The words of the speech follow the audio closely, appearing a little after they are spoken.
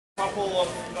couple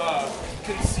of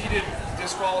conceded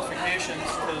disqualifications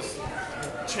because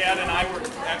Chad and I were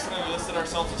accidentally listed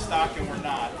ourselves as stock and we're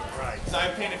not. Right. Because I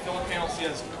have painted filler panels, he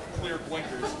has clear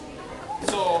blinkers.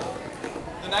 So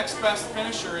the next best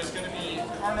finisher is going to be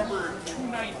car number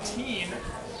 219.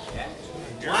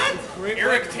 What?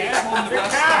 Eric takes home the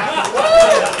best stock.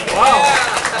 Wow.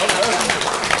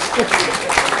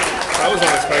 That was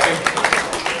unexpected.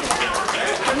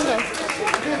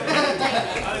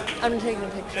 I'm taking a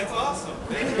picture. That's awesome.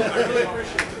 Thank you. I really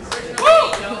appreciate this.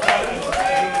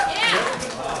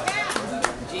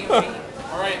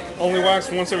 All right. Only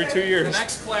waxed once every 2 The years.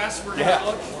 next class we're going to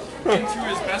look into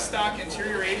is best stock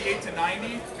interior 88 to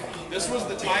 90. This was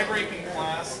the tie-breaking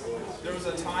class. There was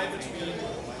a tie between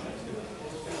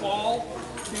Paul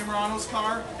Camerano's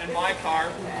car and my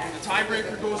car. The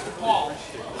tiebreaker goes to Paul.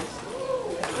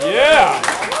 Yeah.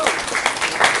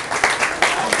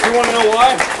 You want to know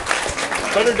why?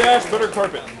 Better dash, better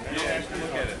carpet. Yeah,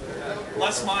 look at it.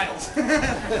 Less miles.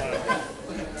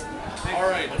 All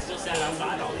right.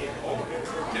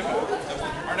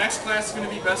 Our next class is going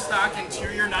to be best stock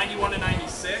interior 91 to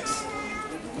 96.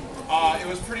 It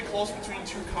was pretty close between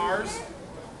two cars.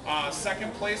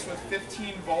 Second place with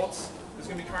 15 votes is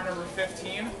going to be car number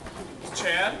 15,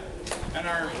 Chad. And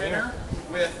our winner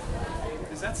with,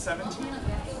 is that 17?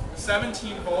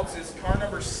 17 votes is car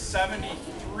number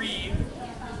 73.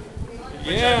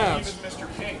 Yeah. Which I believe is Mr.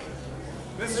 Pink.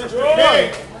 Mr.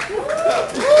 Pink!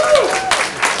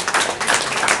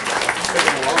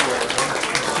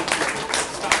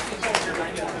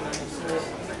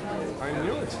 I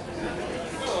knew it.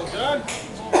 Hello, John.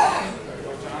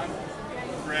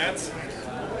 Congrats.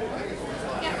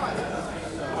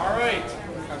 All right.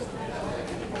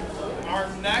 Our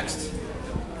next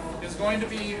is going to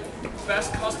be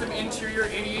best custom interior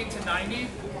 88 to 90.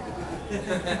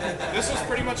 This was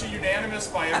pretty much a unanimous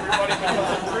by everybody because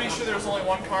I'm pretty sure there's only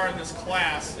one car in this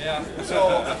class. Yeah.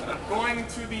 So going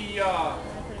to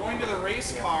the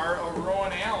race car of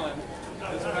Rowan Allen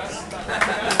is best.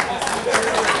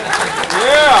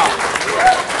 Yeah!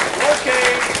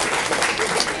 Okay.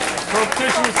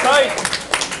 Competition is tight.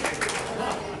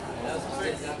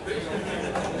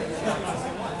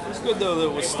 It's good though that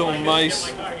it was still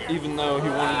nice, even though he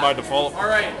won by default. All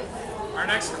right. Our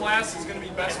next class is going to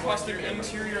be best custom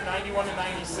interior 91 to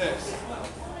 96.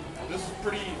 This is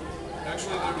pretty,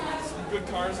 actually there's some good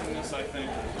cars in this, I think,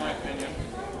 in my opinion.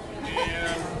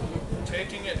 And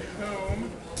taking it home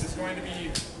is going to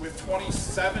be with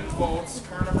 27 votes,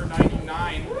 car number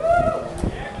 99,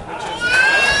 which is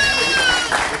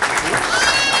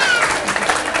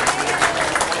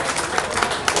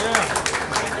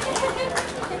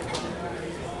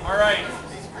all right.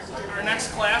 Our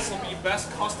next class will be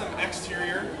best custom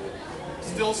exterior.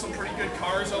 Still some pretty good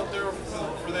cars out there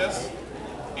for this.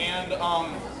 And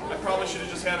I probably should have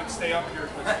just had him stay up here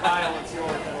because Kyle, it's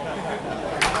yours.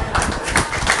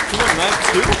 You won that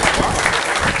too? Wow.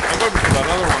 I voted for that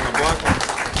other one, the black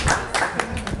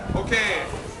one. Okay.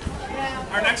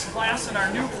 Our next class and our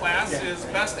new class is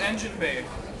best engine bay.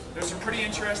 There's some pretty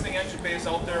interesting engine bays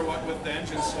out there with the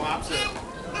engine swaps at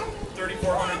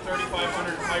 3400,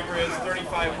 3500 hybrids,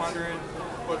 3500,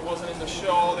 but wasn't in the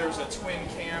show. There's a twin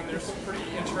cam. There's some pretty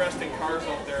interesting cars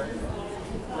out there.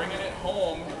 Bringing it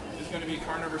home is going to be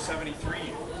car number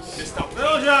 73. Just up.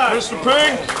 Mr.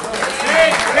 Pink!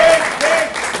 Pink!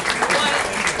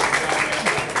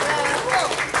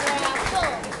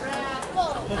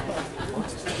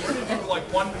 Like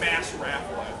one mass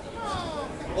raffle.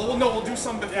 Well, no, we'll do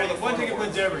some before the One ticket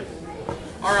wins everything.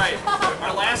 All right,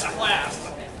 our last class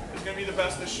is going to be the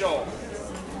best of the show.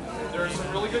 There are some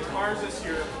really good cars this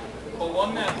year, but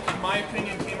one that, in my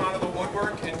opinion, came out of the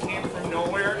woodwork and came from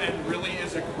nowhere and really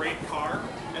is a great car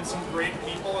and some great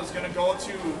people is going to go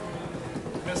to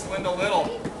Miss Linda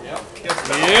Little. Yep.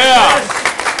 Yeah!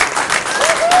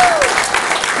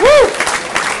 Woo!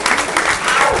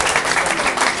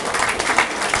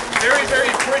 Very, very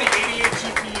pretty 88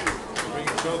 GPU. Bring a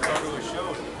show car to a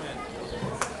show.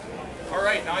 All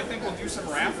right, now I think we'll do some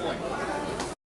raffling.